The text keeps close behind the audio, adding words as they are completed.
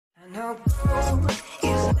No gold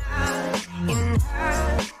is not in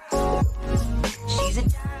her. She's a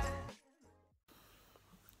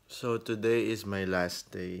So today is my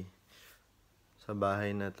last day sa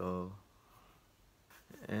bahay na to.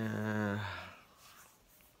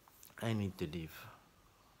 I need to leave.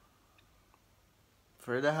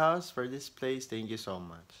 For the house, for this place, thank you so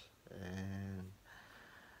much. And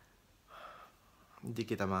hindi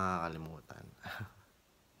kita makakalimutan.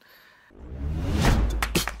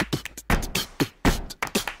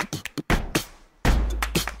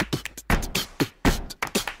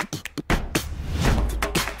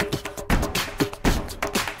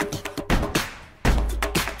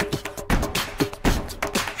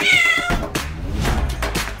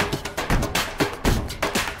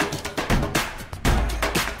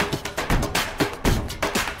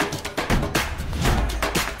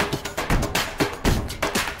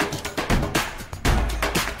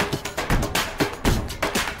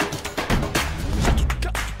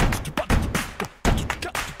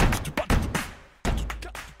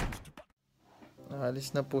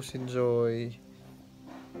 Alis na po si Joy.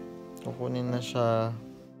 Kukunin na siya.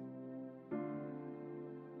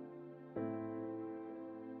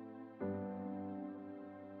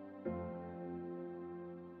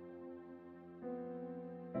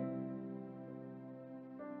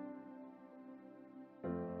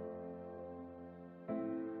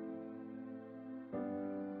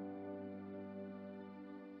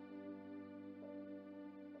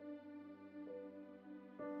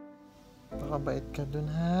 Pakabait ka dun,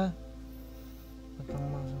 ha? Huwag kang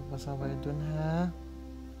pasaway dun, ha?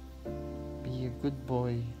 Be a good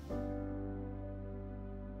boy.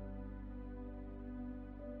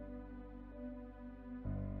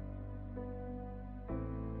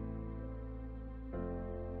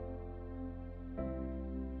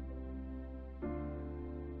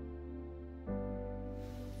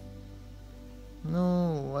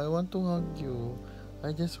 No, I want to hug you.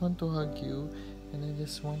 I just want to hug you. And I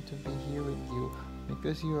just want to be here with you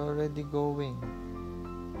because you're already going.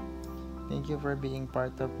 Thank you for being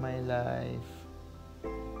part of my life.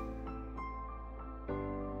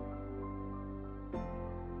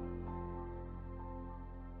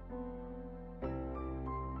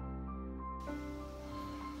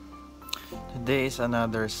 Today is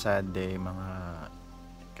another sad day, mga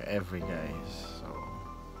ka-Everyguys. So,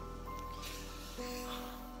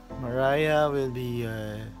 Mariah will be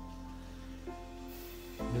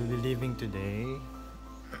leaving today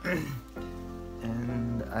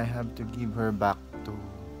and I have to give her back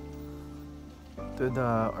to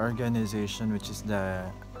the organization, which is the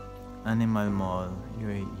Animal Mall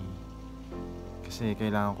UAE, kasi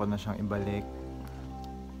kailangan ko na siyang ibalik.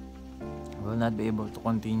 I will not be able to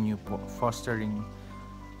continue fostering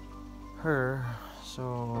her,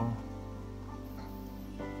 so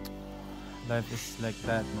life is like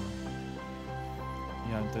that, no?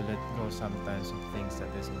 You have to let go sometimes of things that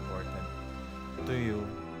is important to you.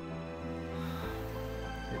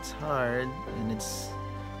 It's hard and it's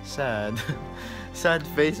sad. Sad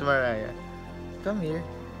face, Mariah. Come here.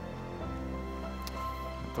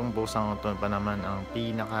 Itong pusang ito pa naman ang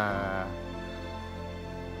pinaka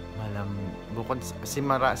bukod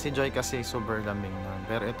si Joy kasi super lamig na.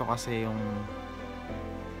 Pero ito kasi yung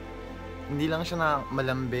hindi lang siya na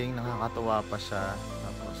malambing, nakakatuwa pa siya.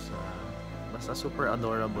 Tapos basta super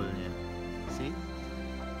adorable niya. See?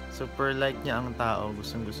 Super like niya ang tao.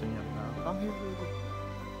 Gustong-gusto niya ang tao. Come here, baby.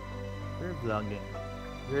 We're vlogging.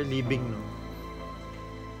 We're leaving, no?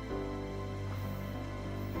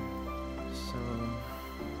 So,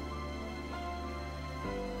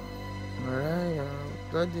 Mariah,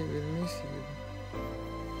 Daddy will miss you.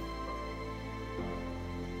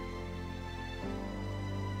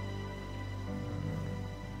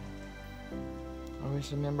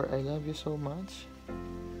 Always remember, I love you so much,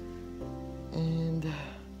 and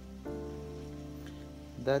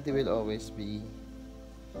Daddy will always be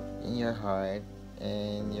in your heart,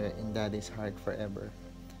 and you're in Daddy's heart forever.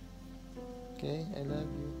 Okay, I love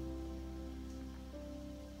you.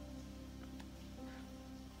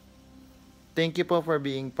 Thank you po for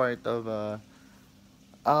being part of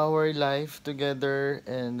our life together,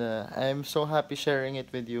 and I'm so happy sharing it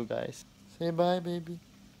with you guys. Say bye, baby.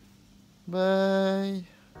 Bye.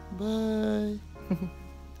 Bye.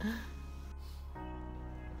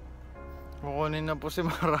 Kukunin na po si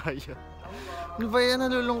Mariah. Ano ba yan?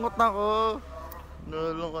 Nalulungkot ako.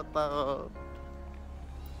 Nalulungkot ako.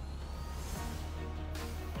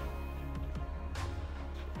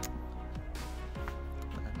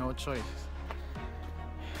 No choice.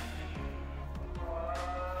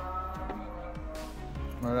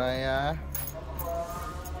 Mariah.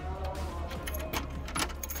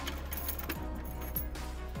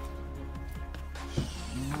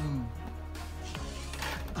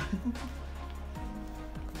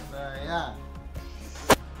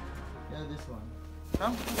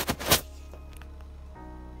 Come.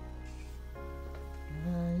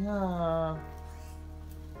 Mariah.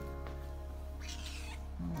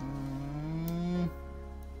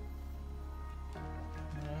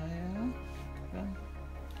 Mariah. Come.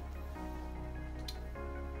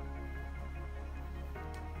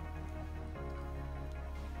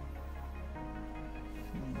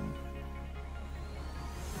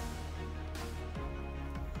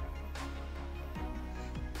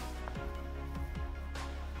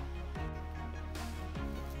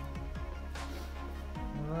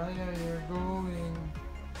 Mariah, you're going.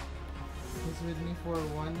 He's with me for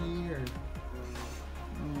 1 year.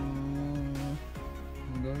 I'm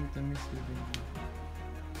going to miss you, baby.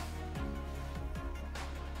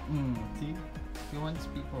 See? He wants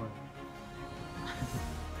people.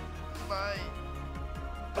 Bye.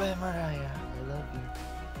 Bye, Mariah. I love you.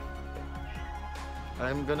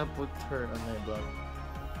 I'm gonna put her on my blog.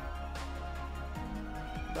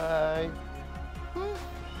 Bye.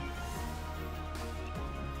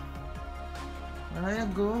 Mariah,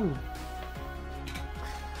 go.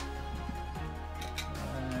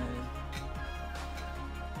 Bye.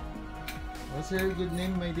 What's your good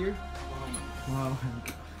name, my dear? Mom.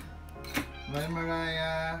 Bye,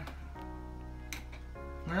 Mariah.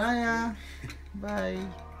 Mariah. Bye.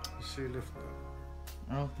 She left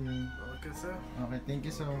now. Okay. Okay, sir. Okay, thank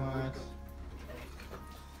you so much.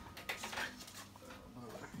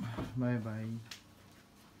 Bye-bye.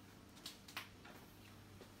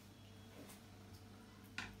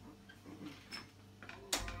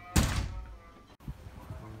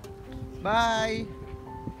 Bye.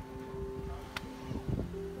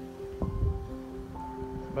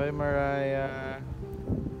 Bye, Mariah.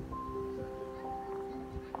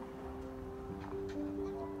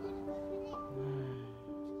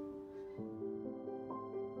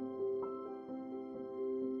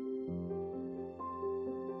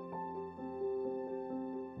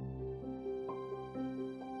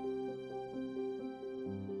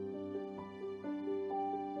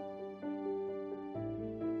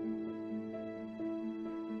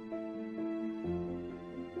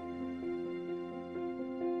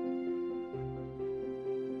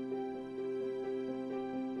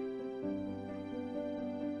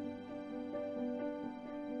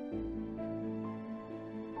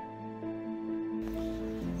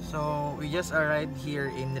 So, we just arrived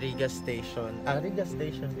here in Riga Station. Riga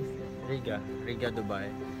Station is Riga,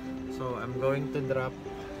 Dubai. So, I'm going to drop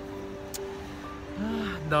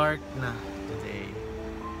dark na today.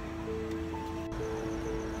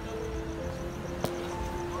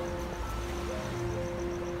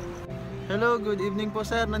 Hello, good evening po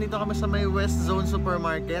sir. Nandito kami sa may West Zone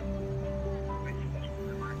Supermarket.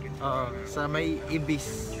 Oo, sa may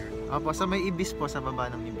Ibis. Opo, sa may Ibis po, sa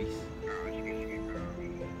baba ng Ibis.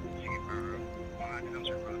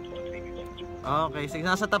 Okay, sige.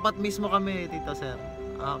 Nasa tapat mismo kami, tito sir.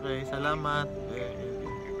 Okay, salamat.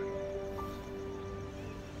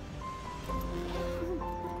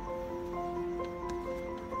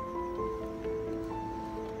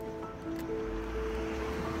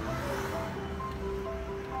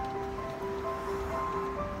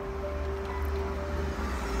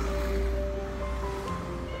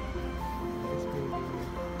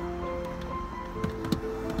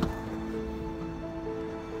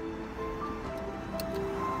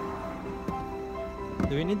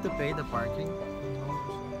 Do we need to pay the parking?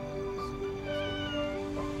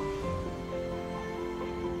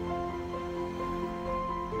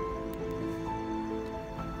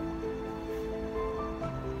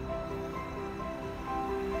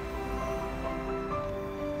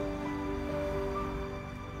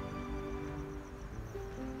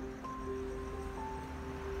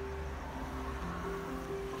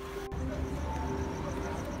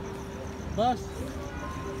 Boss,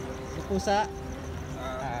 may pusa.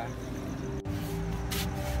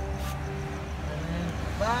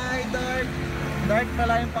 Bye, Dark! Dark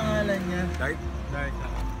pala yung pangalan niya. Dark? Dark.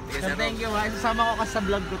 Sige, So, sir. thank you. Sasama ko kasi sa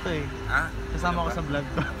vlog ko to eh. Ha? Sasama ko sa vlog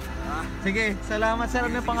ko. Ha? Sige, salamat sir.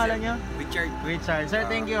 Ano yung pangalan niyo? Richard. Richard. Sir,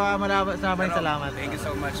 thank you ha. Maraming salamat. Thank you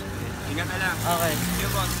so much. Ingat na lang. Okay. Thank you,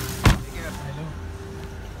 boss. Thank you. Hello.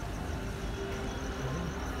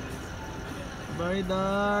 Bye,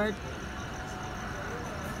 Dark.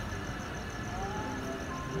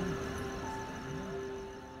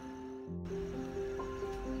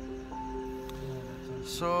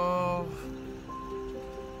 So,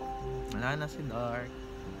 wala na si Dark.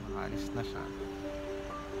 Makalis na siya.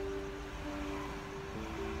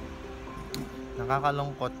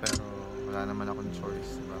 Nakakalungkot pero wala naman akong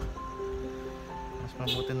choice, diba? Mas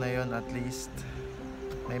mabuti na yon, at least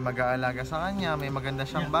may mag-aalaga sa kanya, may maganda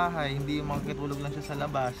siyang bahay, hindi yung makikitulog lang siya sa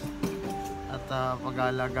labas at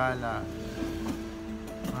pag-alagala.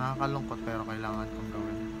 Nakakalungkot pero kailangan kong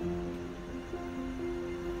gawin.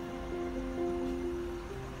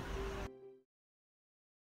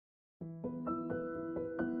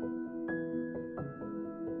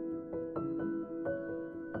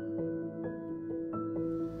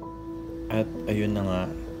 At ayun na nga,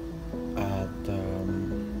 at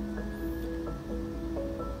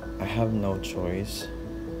I have no choice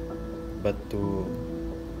but to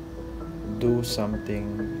do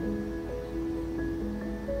something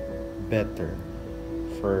better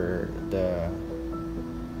for the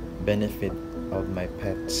benefit of my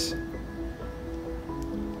pets.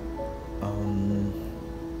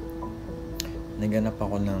 Naghanap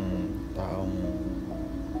ako ng taong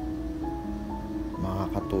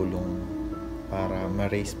makakatulong para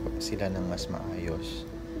ma-raise sila ng mas maayos.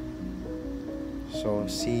 So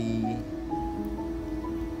si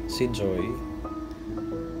Joy,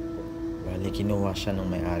 bali kinuha siya ng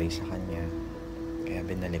may-ari sa kanya, kaya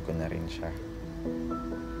binalik ko na rin siya.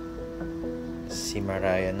 Si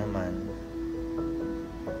Mariah naman,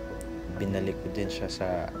 binalik ko din siya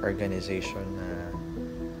sa organization na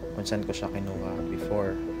kung saan ko siya kinuha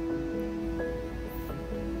before.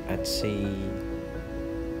 At si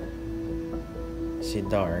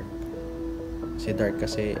Dark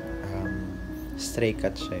kasi stray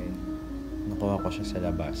cat siya eh. Nakuha ko siya sa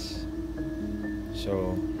labas.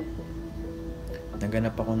 So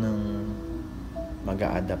naghanap ako ng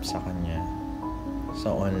mag-a-adapt sa kanya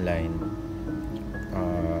sa online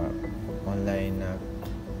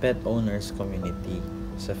pet owners community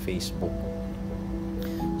sa Facebook.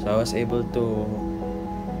 So I was able to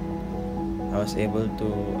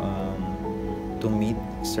meet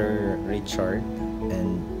Sir Richard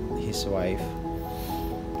and his wife.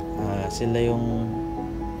 Sila yung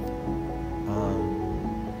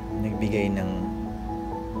nagbigay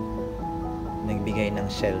ng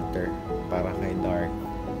shelter para kay Dark.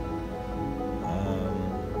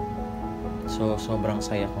 So sobrang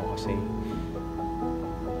saya ko kasi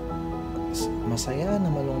masaya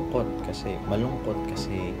na malungkot kasi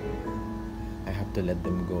I have to let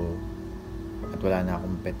them go at wala na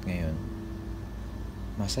akong pet ngayon.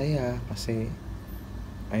 Masaya kasi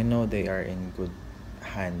I know they are in good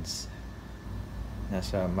hands.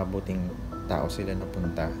 Nasa mabuting tao sila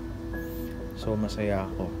napunta. So masaya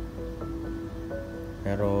ako.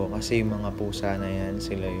 Pero kasi yung mga pusa na yan,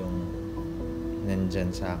 sila yung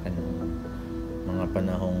nandyan sa akin mga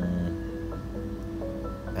panahong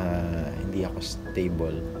hindi ako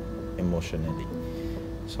stable emotionally.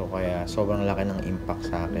 So kaya sobrang laki ng impact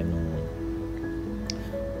sa akin nung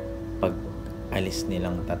pag-alis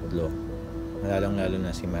nilang tatlo. Lalong-lalo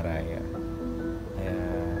na si Mariah. Kaya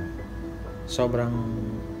sobrang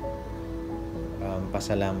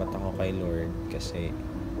pasalamat ako kay Lord kasi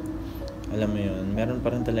alam mo yun, meron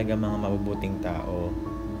pa rin talaga mga mabubuting tao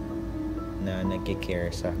na nagki-care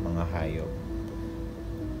sa mga hayop.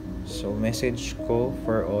 So message ko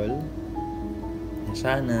for all,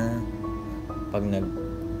 sana pag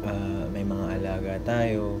may mga alaga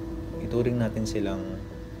tayo, ituring natin silang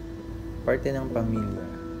parte ng pamilya.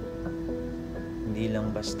 Hindi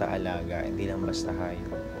lang basta alaga, hindi lang basta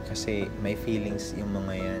hayop. Kasi may feelings yung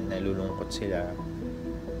mga yan, nalulungkot sila,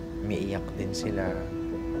 umiiyak din sila.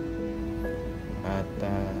 At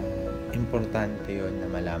importante yun na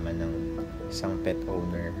malaman ng isang pet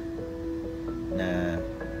owner na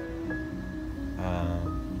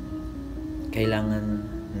kailangan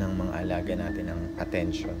ng mga alaga natin ng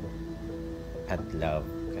attention at love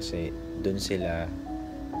kasi dun sila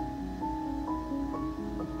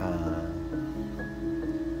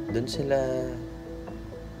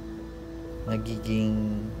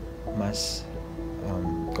nagiging mas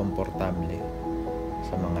komportable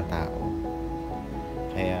sa mga tao.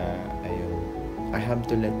 Kaya ayun, I have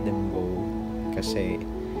to let them go kasi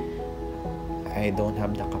I don't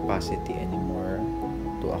have the capacity anymore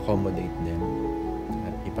to accommodate them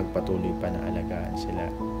at ipagpatuloy pa na alagaan sila.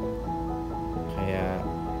 Kaya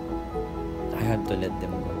I have to let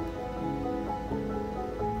them go.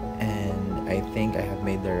 And I think I have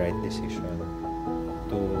made the right decision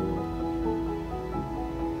to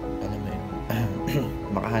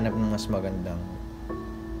makahanap ng mas magandang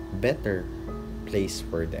better place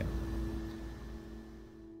for them.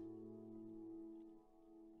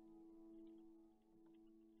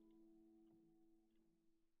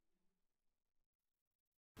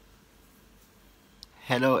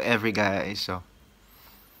 Hello Everyguys. So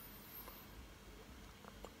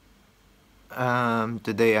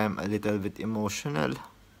today I'm a little bit emotional